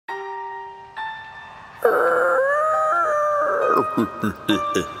When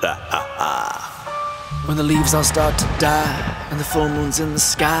the leaves all start to die and the full moon's in the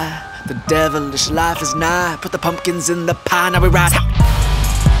sky, the devilish life is nigh. Put the pumpkins in the pie, now we rise.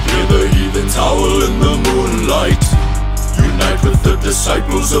 Hear the heathens howl in the moonlight. Unite with the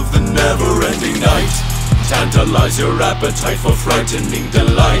disciples of the never-ending night. Tantalize your appetite for frightening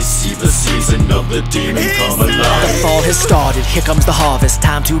delights. See the season of the demon come alive. The fall has started, here comes the harvest.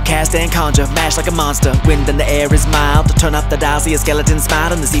 Time to cast and conjure, mash like a monster. Wind in the air is mild, to turn up the dial. See a skeleton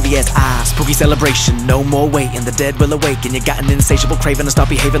smile in the CVS eye. Spooky celebration, no more waiting. The dead will awaken. You got an insatiable craving to start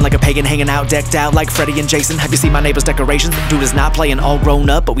behaving like a pagan, hanging out decked out like Freddy and Jason. Have you seen my neighbor's decorations? Dude is not playing, all grown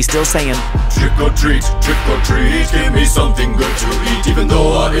up, but we still saying trick or treat, give me something good to eat. Even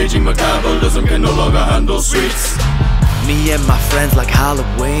though our aging metabolism can no longer handle sweets. Me and my friends like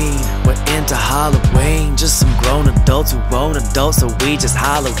Halloween. We're into Halloween. Just some grown adults who won't adults, so we just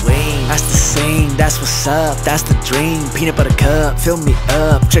Halloween. That's the scene, that's what's up, that's the dream. Peanut butter cup, fill me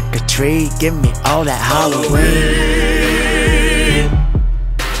up. Trick or treat, give me all that Halloween.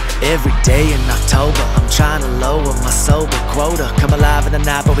 Every day in October, I'm trying to lower my sober quota. Come alive in the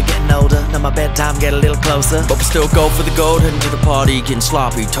night, but we're getting older. Now my bedtime get a little closer, but we still go for the gold, heading to the party, getting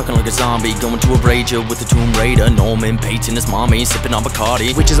sloppy, talking like a zombie, going to a rager with the Tomb Raider. Norman Pate and his mommy, sipping on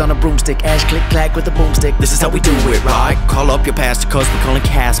Bacardi. Witches on a broomstick, ash click clack with a boomstick. This is how we do it, right? Call up your pastor, cause we're calling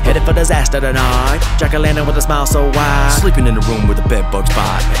Casper. Headed for disaster tonight. Jack-o'-lantern with a smile so wide, sleeping in the room where the bed bugs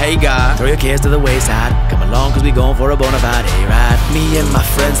bite. Hey guy, throw your cares to the wayside. Come along, cause we going for a bona fide hayride. Me and my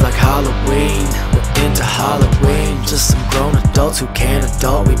friends like Halloween. We're into Halloween. Just some grown adults who can't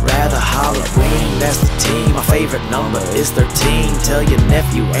adult. We'd rather Halloween. That's the team. My favorite number is 13. Tell your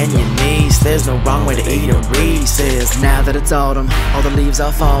nephew and your niece there's no wrong way to eat a Reese's. Now that it's autumn, all the leaves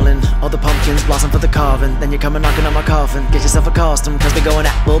are falling, all the pumpkins blossom for the carving. Then you come and knocking on my coffin. Get yourself a costume, cause we're going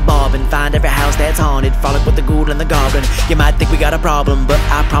apple bobbing. Find every house that's haunted, frolic with the ghoul and the goblin. You might think we got a problem, but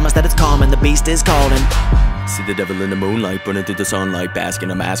I promise that it's calm and the beast is calling. See the devil in the moonlight, burning through the sunlight, basking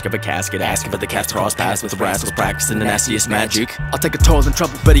a mask of a casket, asking for the cat's cross pass with the rascals practicing the nastiest magic. I'll take a toil and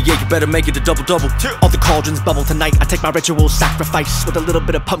trouble, better yet, you better make it a double-double. All the cauldrons bubble tonight. I take my ritual sacrifice with a little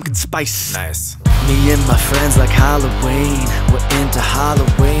bit of pumpkin spice. Nice. Me and my friends like Halloween. We're into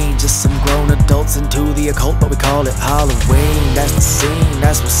Halloween. Just some grown adults into the occult, but we call it Halloween. That's the scene,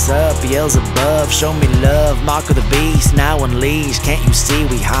 that's what's up. Beelzebub, show me love. Mark of the beast, now unleashed. Can't you see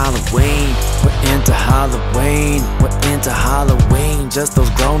we Halloween? We're into Halloween. We're into Halloween. Just those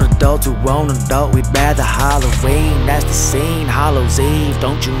grown adults who won't adult. We'd rather Halloween. That's the scene, Hallow's Eve.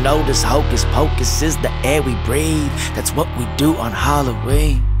 Don't you know this hocus pocus is the air we breathe? That's what we do on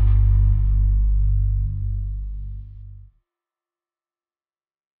Halloween.